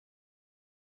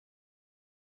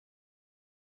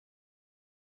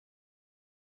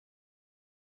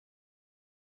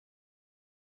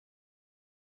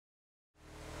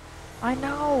I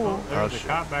know. Oh, there's a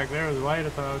cop back there with a light. I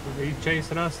thought he's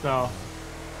chasing us though.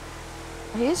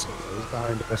 He is. He's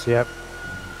behind us, yep.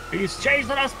 He's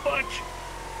chasing us, Butch.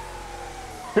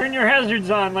 Turn your hazards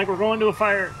on like we're going to a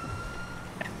fire.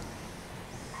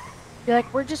 You're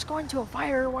like, we're just going to a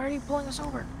fire. Why are you pulling us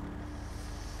over?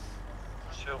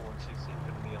 Sure, once you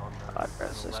see me on the God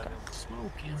bless this guy.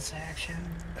 Smoking section.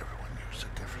 Everyone use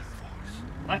a different voice.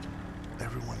 What?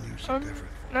 Everyone use a different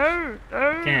voice.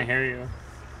 No. Can't hear you.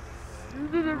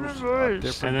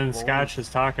 Different And then voice. Scotch is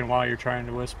talking while you're trying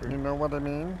to whisper. You know what I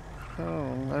mean?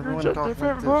 Oh, everyone a talk like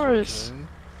different this, voice.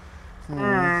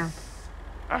 okay?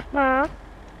 Uh-huh.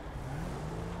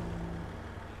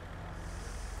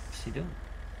 What's he doing?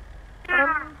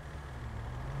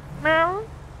 Meow.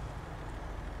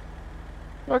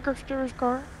 Like her steer his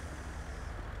car.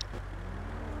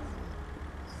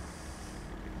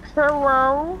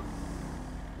 Hello?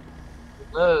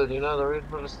 No, do you know the reason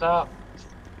for the stop?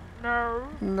 No.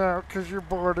 No, because you're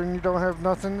bored and you don't have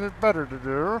nothing better to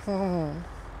do.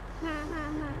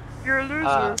 You're a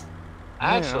loser.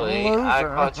 Actually, loser. I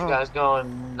caught you guys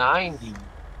going 90.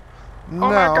 No,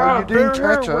 my God, you didn't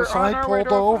we're catch here. us. We're on I our way pulled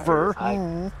to a over.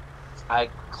 fire. I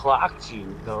clocked you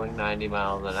going 90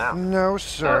 miles an hour. No,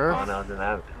 sir. On Elgin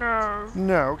Avenue. No.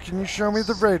 No, can you show me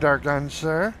the radar gun,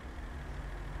 sir?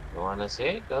 You want to see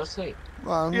it? Go see.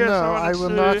 Well, Yes, no, I wanna I will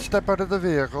not see. step out of the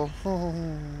vehicle.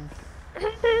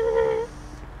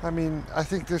 I mean, I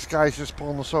think this guy's just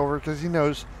pulling us over because he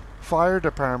knows fire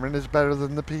department is better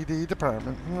than the PD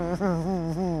department.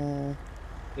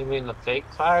 You mean the fake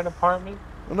fire department?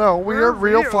 No, we We're are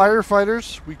real real.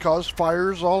 firefighters. We cause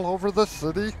fires all over the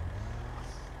city.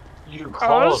 You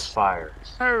cause Us? fires.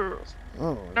 No.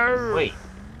 Oh, No. Wait,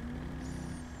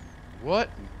 What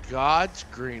in God's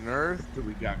green earth do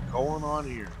we got going on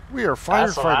here? we are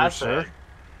That's what I firefighters, sir. said.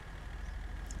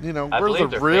 You know, I we're believe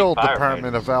the they're real fake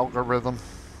department firefighters. of algorithm.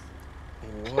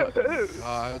 What in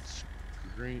God's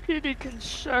green PD can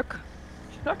suck.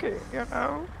 Suck it, you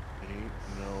know? ain't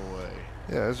no way.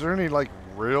 Yeah, is there any, like,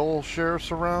 real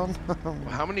sheriffs around? Well,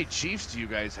 how many chiefs do you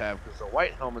guys have? Because the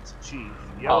white helmet's a chief.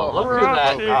 the Oh, yellow look we're who all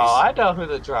that. chiefs. Oh, I know who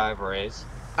the driver is.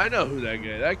 I know who that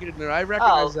guy. I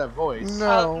recognize Oh. that voice.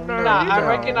 No, no, no, you Nah, I don't.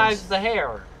 recognize the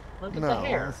hair. Look at No. the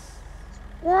hair.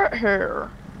 What hair?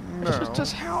 It's just No.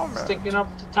 his helmet. Sticking up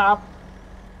the top.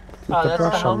 Oh, that's the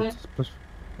helmet?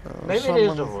 Maybe it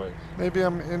is the voice. Maybe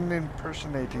I'm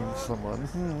impersonating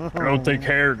someone. I don't think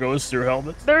hair goes through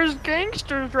helmets. There's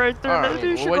gangsters right there. All right, Maybe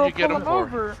you well, should what'd go you get pull them them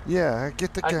for? over. Yeah,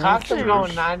 get the I caught them gangsters.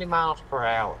 going 90 miles per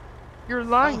hour. You're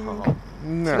lying.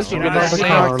 No, This would Yeah, be the that's same.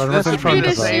 car, let This them would front be I the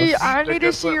need to of same. see. I need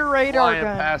to see your radar Flying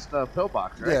gun. past the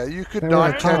pillbox, right? yeah, you could Yeah,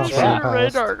 not yeah, catch See yeah. me. your Fast.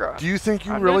 radar gun. Do you think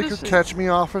you I really need to could see. catch me,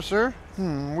 officer?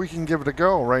 We can give it a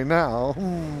go right now.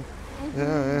 Yeah,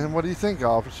 and what do you think,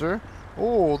 officer?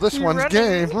 Oh, this You one's ready?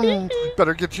 game.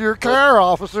 Better get to your car,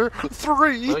 officer.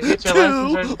 3, Let me get your 2,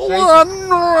 license registration. 1,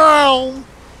 round.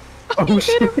 Oh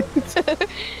shit.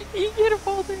 You get a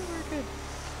full thing. We're good.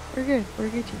 We're good. We're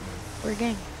good. We're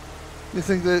gang. You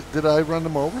think that did I run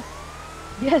them over?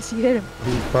 Yes, you hit him.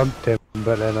 He bumped him,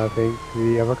 but then I think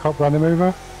the other cop ran him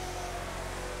over.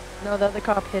 No, the other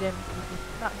cop hit him.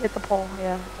 Not hit the pole.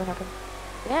 Yeah, that's what happened.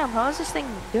 Damn, how is this thing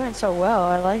doing so well?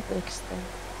 I like this thing.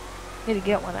 Need to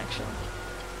get one actually.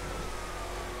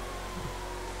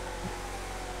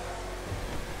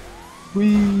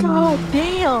 Whee! God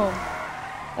damn!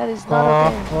 That is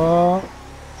not okay. Oh,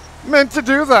 Meant to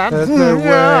do that. there's no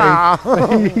yeah.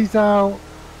 way. He's out.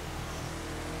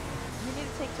 We need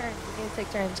to take turns. We need to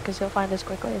take turns because he'll find us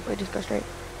quickly if we just go straight.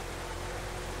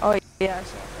 Oh yeah, I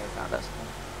see. They found us.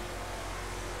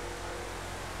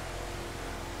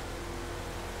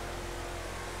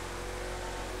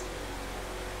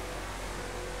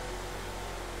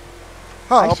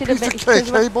 I Oh, should've piece of been- 'cause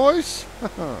KK, boys.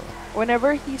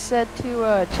 Whenever he said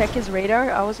to check his radar,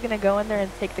 I was gonna go in there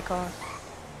and take the car,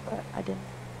 but I didn't.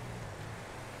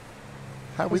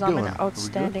 How we Because I'm doing? an Are we good?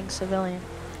 outstanding civilian.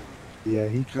 Yeah,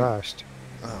 he crashed.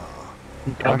 Oh,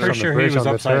 He I'm crashed pretty on sure the he bridge was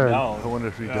on the upside turn. I down. wonder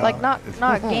if he Yeah. died. Like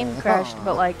not game crashed,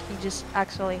 but like he just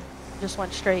actually just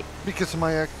went straight. Because of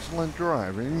my excellent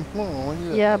driving. Oh,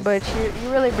 yes. Yeah, but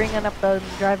you're really bringing up the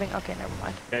driving. Okay, never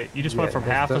mind. Okay, you just Yeah, went from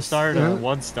that's- half a that's- star to yeah.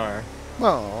 1 star.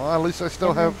 No, at least I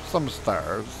still Mhm. have some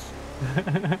stars.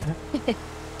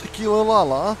 Tequila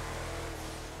Lala.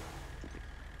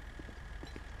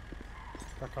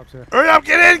 That cop's here. Hurry up,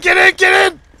 get in, get in,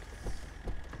 get in!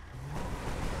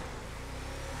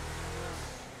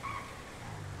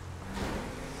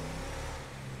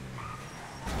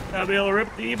 I'll be able to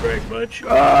rip the e-brake, Butch.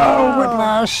 Oh,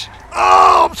 whiplash!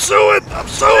 Oh, I'm suing, I'm Leave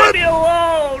suing! me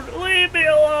alone! Leave me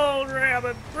alone,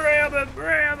 Rabbit! Rabbit!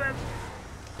 Rabbit!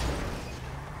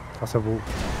 I said, well,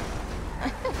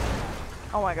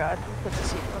 Oh my god, put the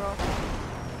seatbelt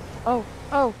on.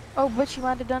 Oh, but you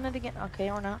might have done it again. Okay,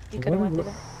 or not. You could have went through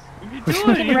there. You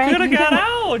doing? You could have got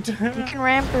out. You can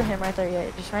ram through him right there,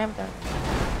 yeah. Just ram through him.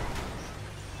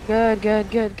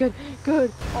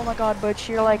 Good. Oh my god, Butch,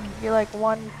 you're like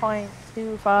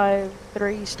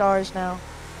 1.253 stars now.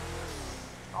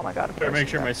 Oh my god. Better make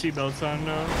sure my seatbelt's on.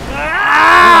 Ow!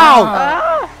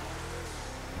 Ah!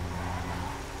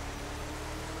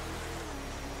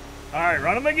 All right,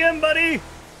 run him again, buddy.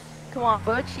 Come on,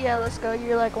 Butch. Yeah, let's go.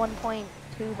 You're like 1.253.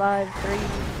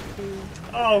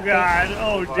 Oh God!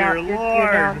 Oh dear You're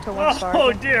Lord! down to 1 star.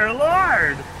 Oh dear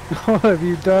Lord! what have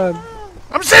you done?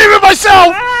 I'm saving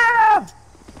myself! Ah!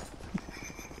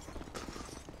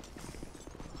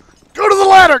 Go to the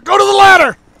ladder! Go to the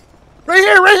ladder! Right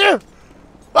here, right here!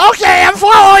 Okay, I'm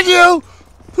following you!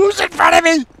 Who's in front of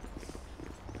me?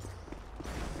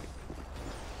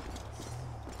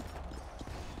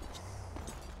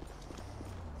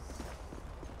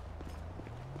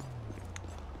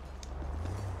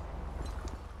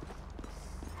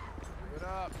 Give it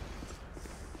up.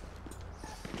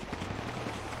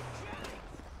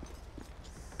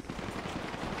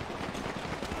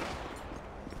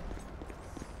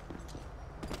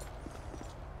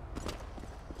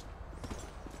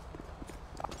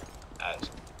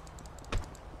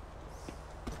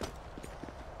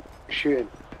 Shooting.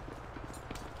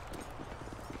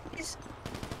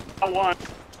 I won.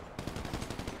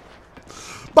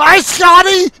 Bye,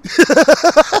 Scotty!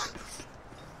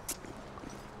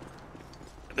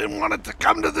 I didn't want it to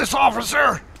come to this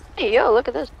officer. Hey, yo, look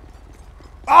at this.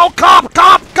 Oh, cop!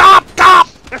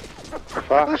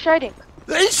 Who's shooting?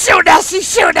 He's shooting us!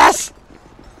 He's shooting us!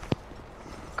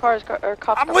 Cops.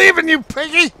 I'm leaving you,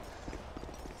 piggy!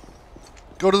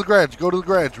 Go to the garage. Go to the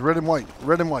garage. Red and white.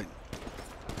 Red and white.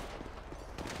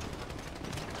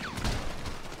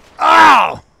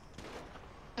 Ow!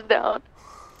 Down.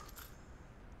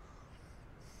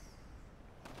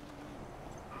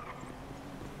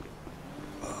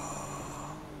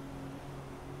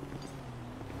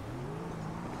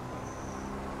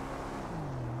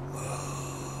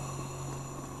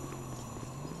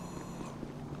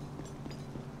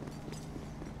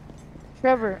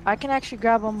 Trevor, I can actually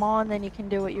grab them all and then you can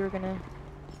do what you were gonna.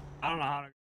 I don't know how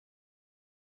to.